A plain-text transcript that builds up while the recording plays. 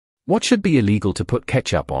What should be illegal to put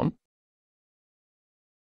ketchup on?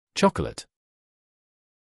 Chocolate.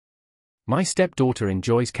 My stepdaughter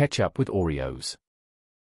enjoys ketchup with Oreos.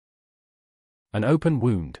 An open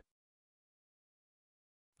wound.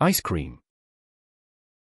 Ice cream.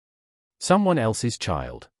 Someone else's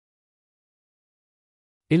child.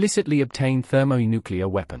 Illicitly obtained thermonuclear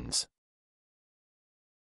weapons.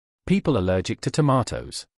 People allergic to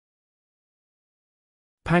tomatoes.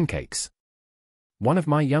 Pancakes. One of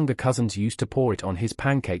my younger cousins used to pour it on his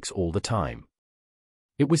pancakes all the time.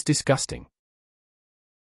 It was disgusting.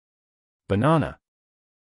 Banana.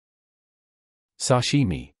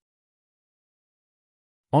 Sashimi.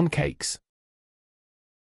 On cakes.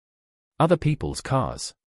 Other people's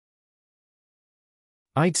cars.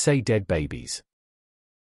 I'd say dead babies.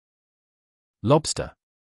 Lobster.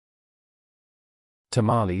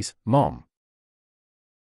 Tamales, Mom.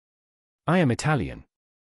 I am Italian.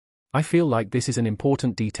 I feel like this is an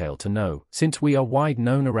important detail to know, since we are wide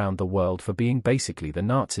known around the world for being basically the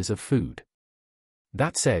Nazis of food.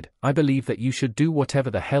 That said, I believe that you should do whatever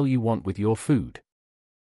the hell you want with your food.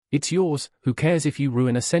 It's yours, who cares if you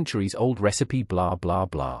ruin a centuries-old recipe blah blah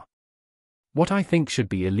blah. What I think should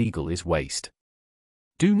be illegal is waste.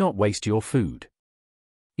 Do not waste your food.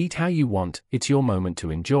 Eat how you want, it's your moment to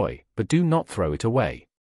enjoy, but do not throw it away.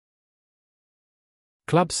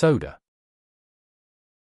 Club soda.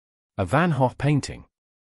 A Van Gogh painting.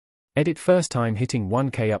 Edit first time hitting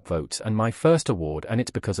 1K upvotes and my first award, and it's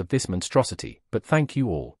because of this monstrosity, but thank you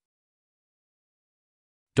all.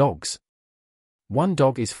 Dogs. One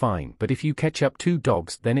dog is fine, but if you ketchup 2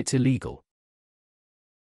 dogs then it's illegal.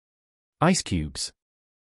 Ice cubes.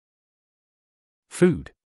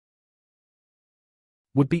 Food.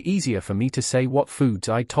 Would be easier for me to say what foods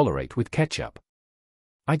I tolerate with ketchup.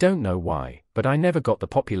 I don't know why, but I never got the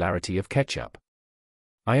popularity of ketchup.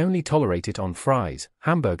 I only tolerate it on fries,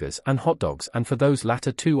 hamburgers and hot dogs, and for those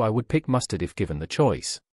latter two I would pick mustard if given the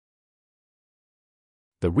choice.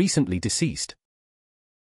 The recently deceased.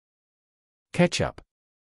 Ketchup.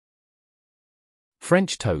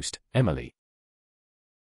 French toast, Emily.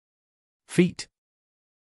 Feet.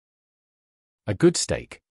 A good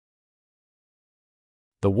steak.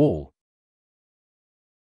 The wall.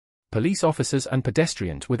 Police officers and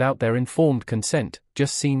pedestrians without their informed consent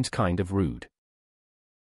just seems kind of rude.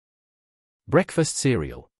 Breakfast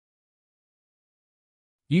cereal.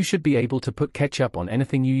 You should be able to put ketchup on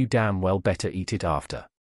anything, you damn well better eat it after.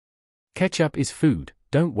 Ketchup is food,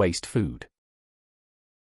 don't waste food.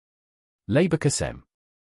 Leberkasem.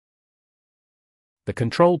 The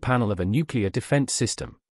control panel of a nuclear defense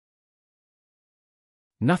system.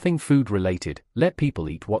 Nothing food related, let people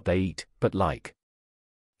eat what they eat, but like.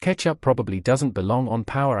 Ketchup probably doesn't belong on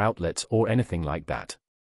power outlets or anything like that.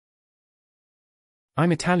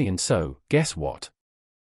 I'm Italian, so, guess what?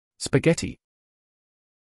 Spaghetti.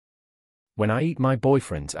 When I eat my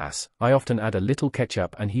boyfriend's ass, I often add a little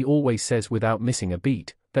ketchup and he always says without missing a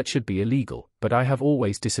beat, that should be illegal, but I have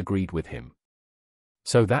always disagreed with him.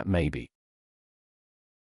 So that may be.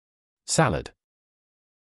 Salad.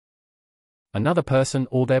 Another person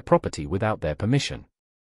or their property without their permission.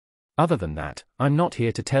 Other than that, I'm not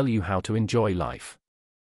here to tell you how to enjoy life.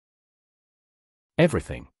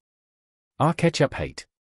 Everything. Our ketchup hate.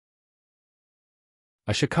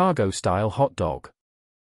 A Chicago-style hot dog.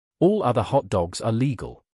 All other hot dogs are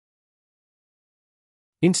legal.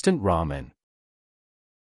 Instant ramen.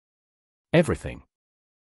 Everything.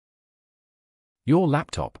 Your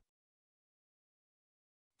laptop.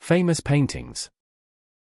 Famous paintings.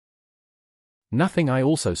 Nothing. I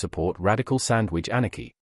also support radical sandwich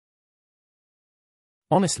anarchy.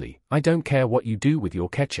 Honestly, I don't care what you do with your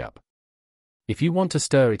ketchup. If you want to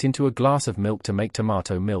stir it into a glass of milk to make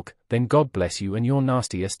tomato milk, then God bless you and your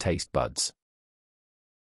nastiest taste buds.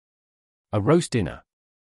 A roast dinner.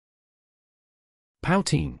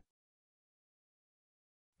 Poutine.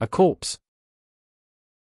 A corpse.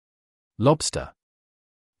 Lobster.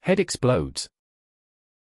 Head explodes.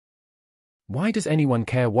 Why does anyone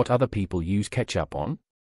care what other people use ketchup on?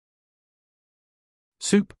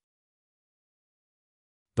 Soup.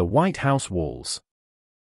 The White House walls.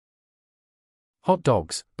 Hot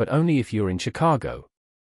dogs, but only if you're in Chicago.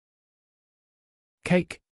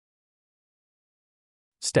 Cake.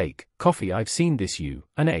 Steak, coffee. I've seen this you,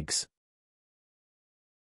 and eggs.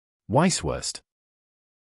 Weisswurst.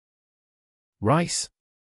 Rice.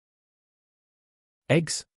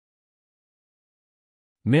 Eggs.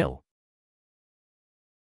 Mill.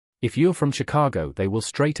 If you're from Chicago, they will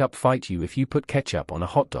straight up fight you if you put ketchup on a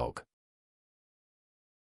hot dog.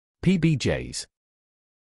 PBJs.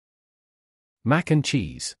 Mac and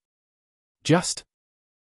cheese. Just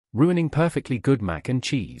ruining perfectly good mac and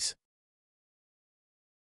cheese.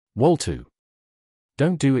 Waltu.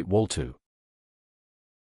 Don't do it, Waltu.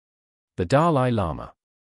 The Dalai Lama.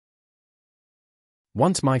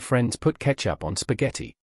 Once my friends put ketchup on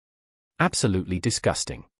spaghetti. Absolutely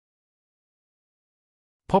disgusting.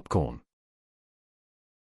 Popcorn.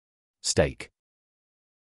 Steak.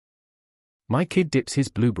 My kid dips his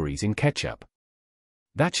blueberries in ketchup.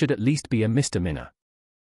 That should at least be a misdemeanor.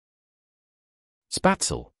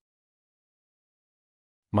 Spatzel.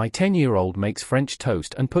 My 10-year-old makes French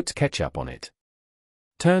toast and puts ketchup on it.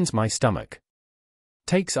 Turns my stomach.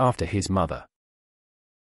 Takes after his mother.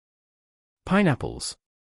 Pineapples.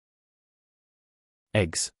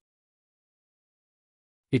 Eggs.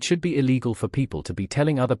 It should be illegal for people to be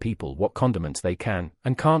telling other people what condiments they can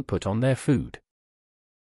and can't put on their food.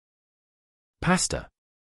 Pasta.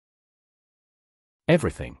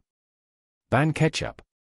 Everything. Ban ketchup.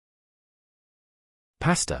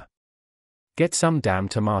 Pasta. Get some damn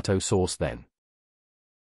tomato sauce then.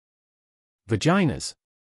 Vaginas.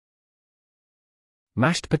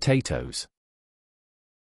 Mashed potatoes.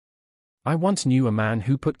 I once knew a man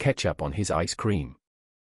who put ketchup on his ice cream.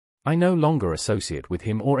 I no longer associate with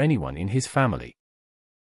him or anyone in his family.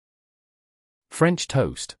 French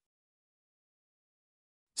toast.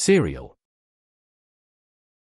 Cereal.